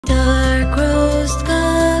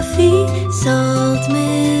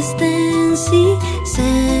mist and sea,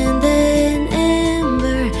 sand and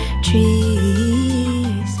amber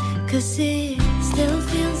trees. 'Cause it still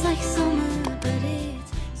feels like summer, but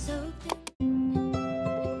it's soaked in.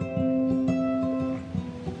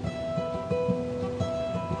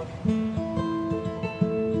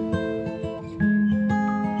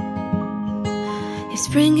 If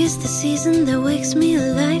spring is the season that wakes me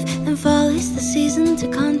alive, then fall is the season to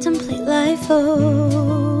contemplate life.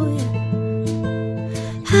 Oh, yeah.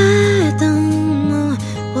 I don't know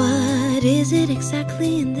what is it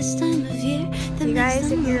exactly in this time of year that You makes guys,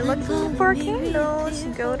 them if you're looking melancholy for me candles,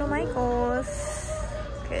 real. go to Michael's,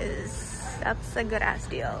 because that's a good ass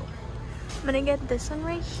deal. I'm gonna get this one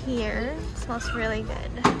right here. It smells really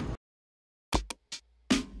good.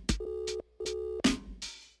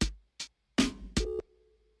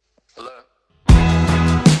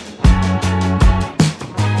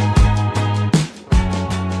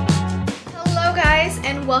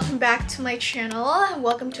 And welcome back to my channel.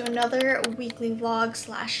 Welcome to another weekly vlog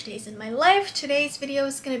slash days in my life. Today's video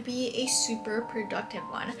is going to be a super productive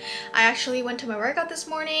one. I actually went to my workout this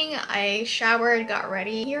morning. I showered, got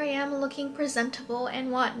ready. Here I am looking presentable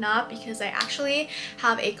and whatnot because I actually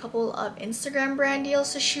have a couple of Instagram brand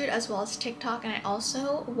deals to shoot as well as TikTok, and I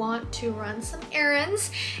also want to run some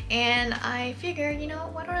errands. And I figured, you know,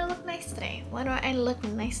 why don't I look nice today? Why don't I look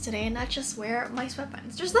nice today and not just wear my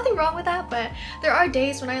sweatpants? There's nothing wrong with that, but there are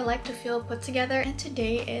days when I like to feel put together, and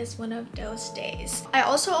today is one of those days. I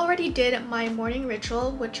also already did my morning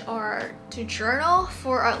ritual, which are to journal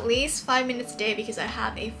for at least 5 minutes a day because I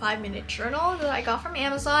have a 5-minute journal that I got from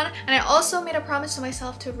Amazon. And I also made a promise to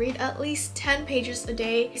myself to read at least 10 pages a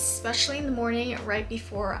day, especially in the morning right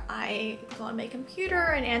before I go on my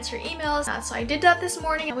computer and answer emails. So I did that this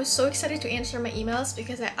morning. I was so excited to answer my emails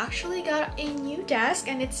because I actually got a new desk,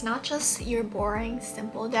 and it's not just your boring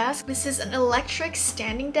simple desk. This is an electric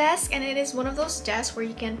standing desk, and it is one of those desks where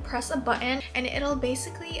you can press a button and it'll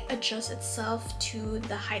basically adjust itself to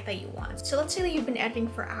the height that you want. So let's say that you've been editing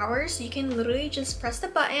for hours, you can literally just press the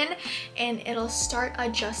button and it'll start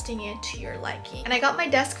adjusting it to your liking. And I got my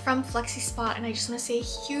desk from FlexiSpot, and I just want to say a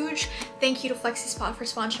huge thank you to FlexiSpot for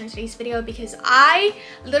sponsoring today's video because I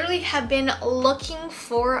literally have been looking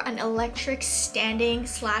for an electric standing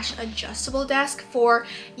slash adjustable desk for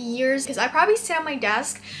years because I probably sit at my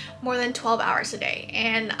desk more than 12 hours a day,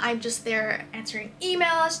 and I'm just there answering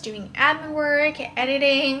emails, doing admin work,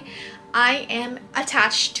 editing. I am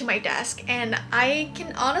attached to my desk, and I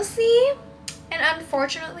can honestly and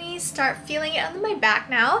unfortunately start feeling it under my back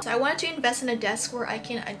now. So I wanted to invest in a desk where I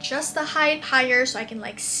can adjust the height higher so I can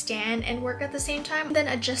like stand and work at the same time, then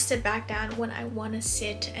adjust it back down when I want to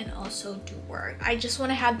sit and also do work. I just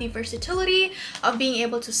want to have the versatility of being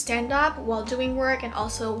able to stand up while doing work and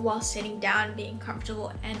also while sitting down, being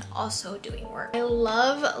comfortable and also doing work. I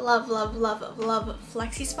love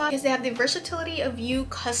FlexiSpot because they have the versatility of you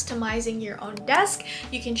customizing your own desk.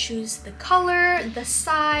 You can choose the color, the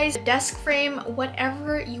size, the desk frame,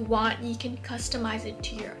 whatever you want. You can customize it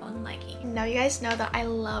to your own liking. Now you guys know that I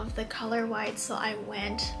love the color white, so I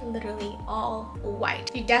went literally all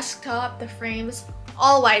white. The desktop, the frames,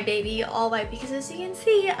 all white, baby, all white, because as you can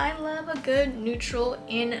see, I love a good neutral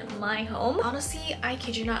in my home. Honestly, I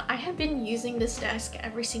kid you not, I have been using this desk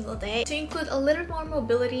every single day to include a little more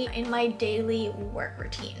mobility in my daily work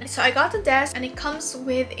routine. So I got the desk, and it comes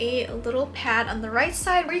with a little pad on the right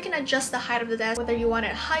side where you can adjust the height of the desk, whether you want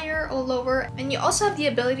it higher or lower, and you also have the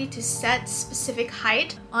ability to set specific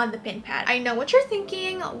height on the pin pad. I know what you're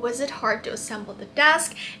thinking, was it hard to assemble the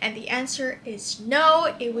desk? And the answer is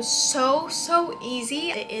no. It was so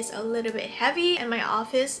easy. It is a little bit heavy, and my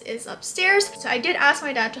office is upstairs, so I did ask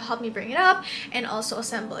my dad to help me bring it up and also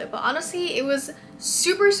assemble it. But honestly, it was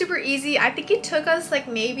super easy. I think it took us like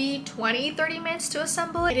maybe 20-30 minutes to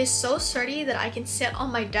assemble it. It is so sturdy that I can sit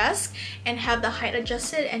on my desk and have the height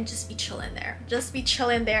adjusted and just be chilling there.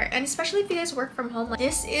 And especially if you guys work from home, like,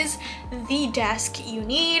 this is the desk you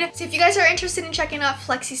need. So if you guys are interested in checking out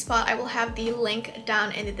FlexiSpot, I will have the link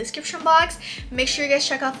down in the description box. Make sure you guys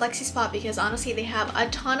check out FlexiSpot because honestly they have a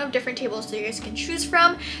ton of different tables that you guys can choose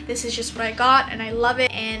from. This is just what I got and I love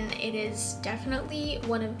it, and it is definitely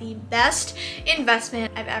one of the best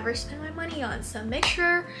investment I've ever spent my money on. So make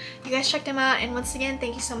sure you guys check them out, and once again,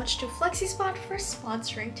 thank you so much to FlexiSpot for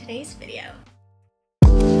sponsoring today's video.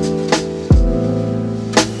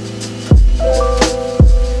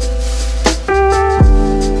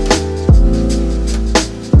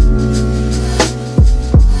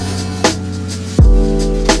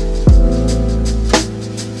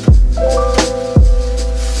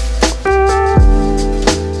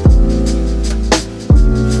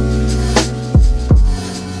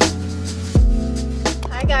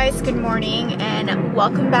 morning and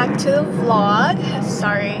welcome back to the vlog.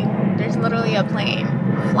 Sorry, there's literally a plane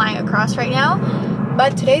flying across right now,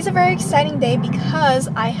 but today's a very exciting day because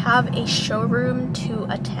I have a showroom to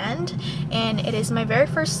attend, and it is my very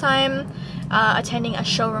first time attending a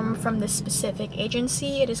showroom from this specific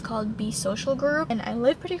agency. It is called Be Social Group, and I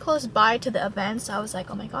live pretty close by to the event, so I was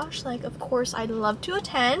like, oh my gosh, like of course I'd love to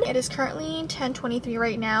attend. It is currently 10:23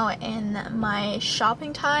 right now, and my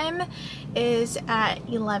shopping time is at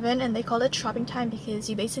 11, and they call it shopping time because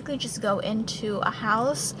you basically just go into a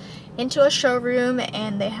house, into a showroom,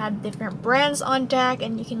 and they have different brands on deck,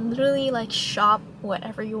 and you can literally like shop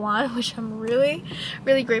whatever you want, which I'm really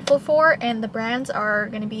grateful for. And the brands are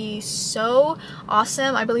gonna be so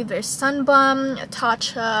awesome. I believe there's Sunbum,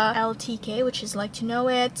 Tatcha, LTK, which is Like to Know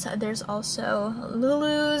It. There's also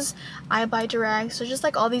Lulu's, I Buy Direct. So just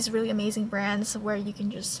like all these really amazing brands where you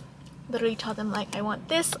can just literally tell them like, I want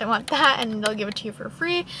this, I want that, and they'll give it to you for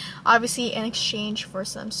free, obviously in exchange for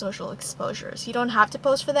some social exposures. You don't have to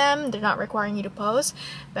post for them, they're not requiring you to post,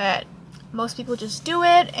 but most people just do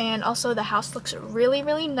it. And also the house looks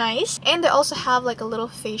really nice, and they also have like a little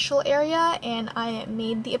facial area, and I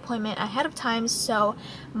made the appointment ahead of time, so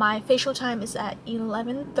my facial time is at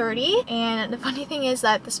 11:30. And the funny thing is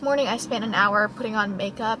that this morning I spent an hour putting on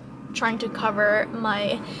makeup, trying to cover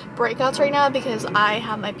my breakouts right now because I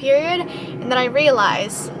have my period, and then I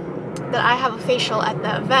realized that I have a facial at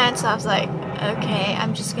the event, so I was like, okay,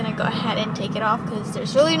 I'm just gonna go ahead and take it off because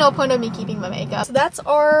there's really no point of me keeping my makeup. So that's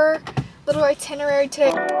our little itinerary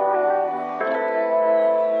today.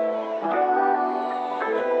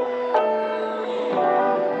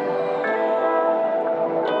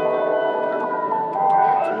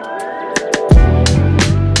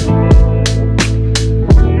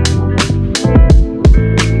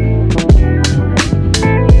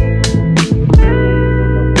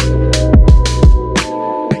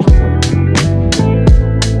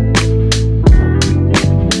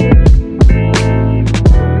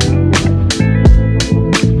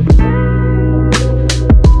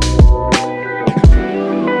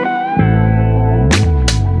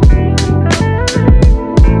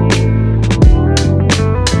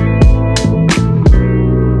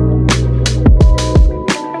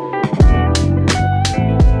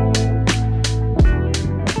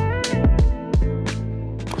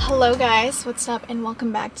 Hello guys, what's up, and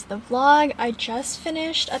welcome back to the vlog. I just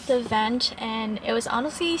finished at the event, and it was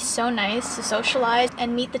honestly so nice to socialize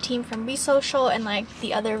and meet the team from Be Social and like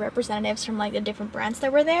the other representatives from like the different brands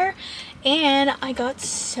that were there. And I got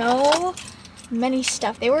so many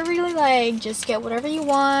stuff. They were really like, just get whatever you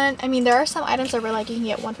want. I mean, there are some items that were like, you can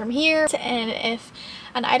get one from here, and if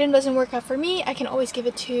an item doesn't work out for me, I can always give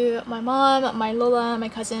it to my mom, my Lola, my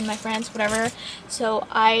cousin, my friends, whatever. So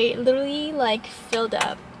I literally like filled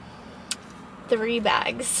up 3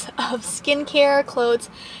 bags of skincare, clothes,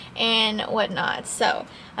 and whatnot. So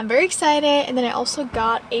I'm very excited. And then I also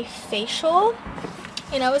got a facial,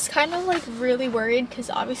 and I was kind of like really worried because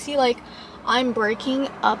obviously like I'm breaking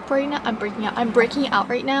out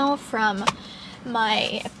right now from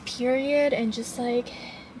my period and just like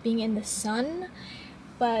being in the sun.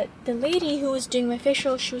 But the lady who was doing my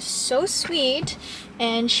facial, she was so sweet,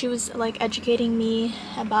 and she was like educating me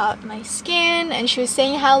about my skin, and she was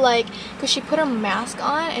saying how like, because she put a mask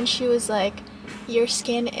on, and she was like, your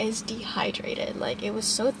skin is dehydrated. Like it was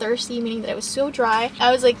so thirsty, meaning that it was so dry.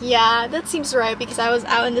 I was like, yeah, that seems right, because I was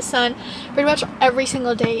out in the sun pretty much every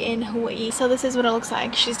single day in Hawaii. So this is what it looks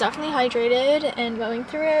like. She's definitely hydrated and going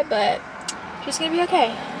through it, but she's gonna be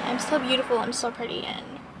okay. I'm still beautiful, I'm still pretty, and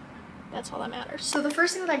that's all that matters. So the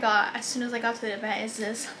first thing that I got as soon as I got to the event is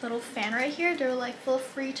this little fan right here. They're like, feel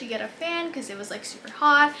free to get a fan because it was like super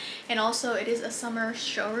hot, and also it is a summer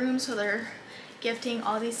showroom, so they're gifting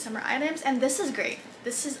all these summer items, and this is great.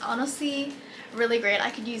 This is honestly really great.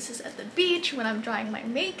 I could use this at the beach when I'm drying my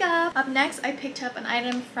makeup. Up next, I picked up an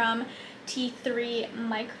item from T3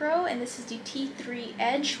 Micro, and this is the T3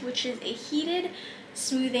 Edge, which is a heated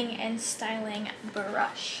smoothing and styling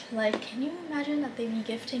brush. Like, can you imagine that they'd be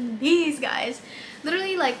gifting these guys?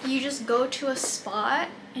 Literally, like, you just go to a spot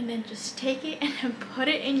and then just take it and then put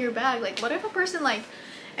it in your bag. Like, what if a person like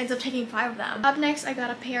ends up taking 5 of them? Up next, I got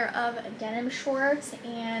a pair of denim shorts,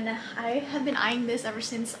 and I have been eyeing this ever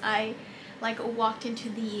since I like walked into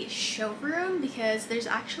the showroom, because there's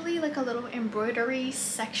actually like a little embroidery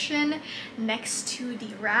section next to the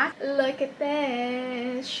rack. Look at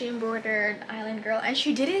this. She embroidered Island Girl, and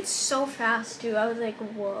she did it so fast too. I was like,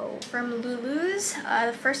 whoa. From Lulu's,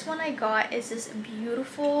 the first one I got is this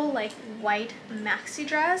beautiful like white maxi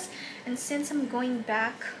dress, and since I'm going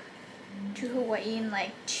back to Hawaii in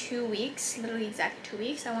like 2 weeks, literally exact 2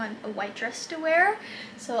 weeks. I want a white dress to wear,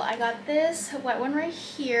 so I got this white one right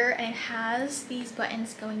here, and it has these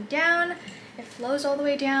buttons going down. It flows all the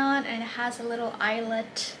way down, and it has a little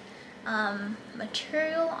eyelet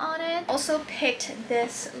material on it. Also picked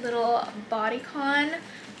this little bodycon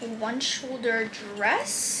one shoulder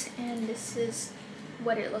dress, and this is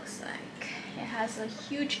what it looks like. It has a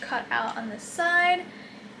huge cutout on the side,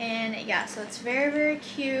 and yeah, so it's very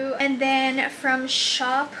cute. And then from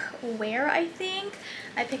Shop Wear, I think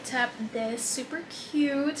I picked up this super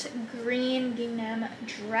cute green gingham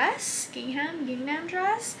dress,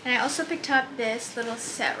 and I also picked up this little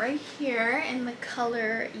set right here in the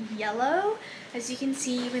color yellow. As you can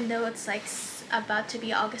see, even though it's like about to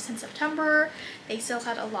be August and September, they still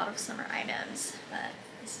had a lot of summer items, but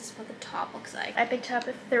this is what the top looks like. I picked up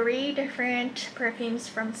 3 different perfumes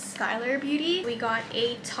from Skylar Beauty. We got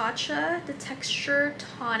a Tatcha the Texture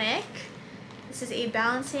Tonic. This is a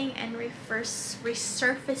balancing and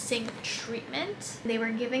resurfacing treatment. They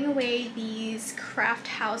were giving away these Craft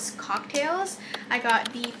House cocktails. I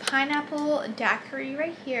got the Pineapple Daiquiri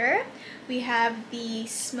right here. We have the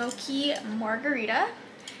Smoky Margarita.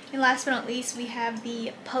 And last but not least, we have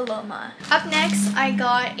the Paloma. Up next, I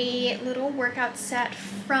got a little workout set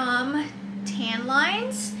from Tan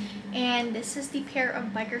Lines. And this is the pair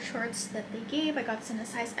of biker shorts that they gave. I got this in a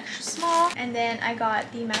size extra small. And then I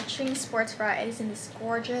got the matching sports bra. It is in this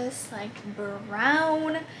gorgeous, like,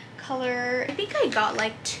 brown color. I think I got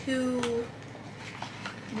like 2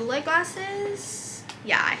 blue light glasses.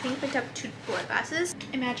 Yeah, I think I picked up 2 blue light glasses.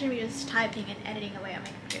 Imagine me just typing and editing away on my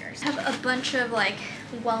computers. I have a bunch of like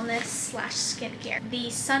wellness slash skincare. The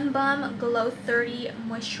Sunbum Glow 30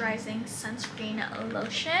 Moisturizing Sunscreen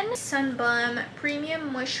Lotion. Sunbum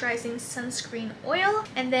Premium Moisturizing Sunscreen Oil.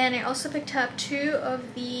 And then I also picked up 2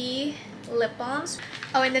 of the lip balms.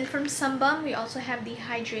 Oh, and then from Sunbum, we also have the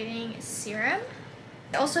Hydrating Serum.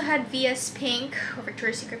 I also had VS Pink or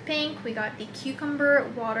Victoria's Secret Pink. We got the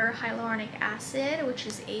Cucumber Water Hyaluronic Acid, which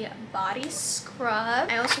is a body scrub.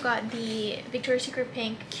 I also got the Victoria's Secret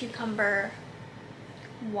Pink Cucumber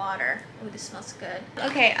Water. Oh, this smells good.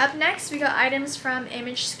 Okay, up next we got items from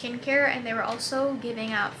Image Skincare, and they were also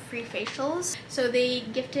giving out free facials. So they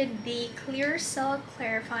gifted the Clear Cell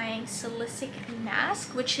Clarifying Silicic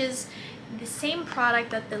Mask, which is the same product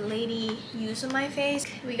that the lady used on my face.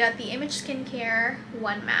 We got the Image Skincare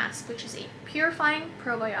One Mask, which is a purifying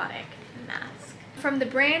probiotic mask. From the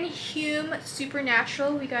brand Hume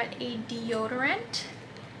Supernatural, we got a deodorant.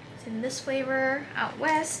 It's in this flavor out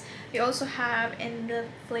west. We also have in the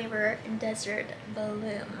flavor Desert Bloom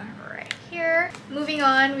right here. Moving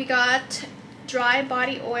on, we got dry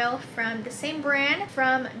body oil from the same brand.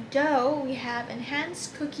 From Dough, we have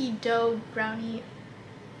Enhanced Cookie Dough Brownie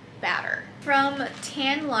Batter. From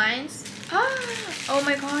Tan Lines, oh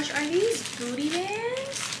my gosh, are these booty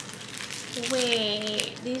bands?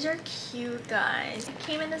 Wait, these are cute, guys. It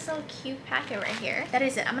came in this little cute packet right here. That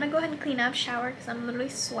is it. I'm gonna go ahead and clean up, shower, because I'm literally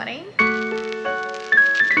sweating.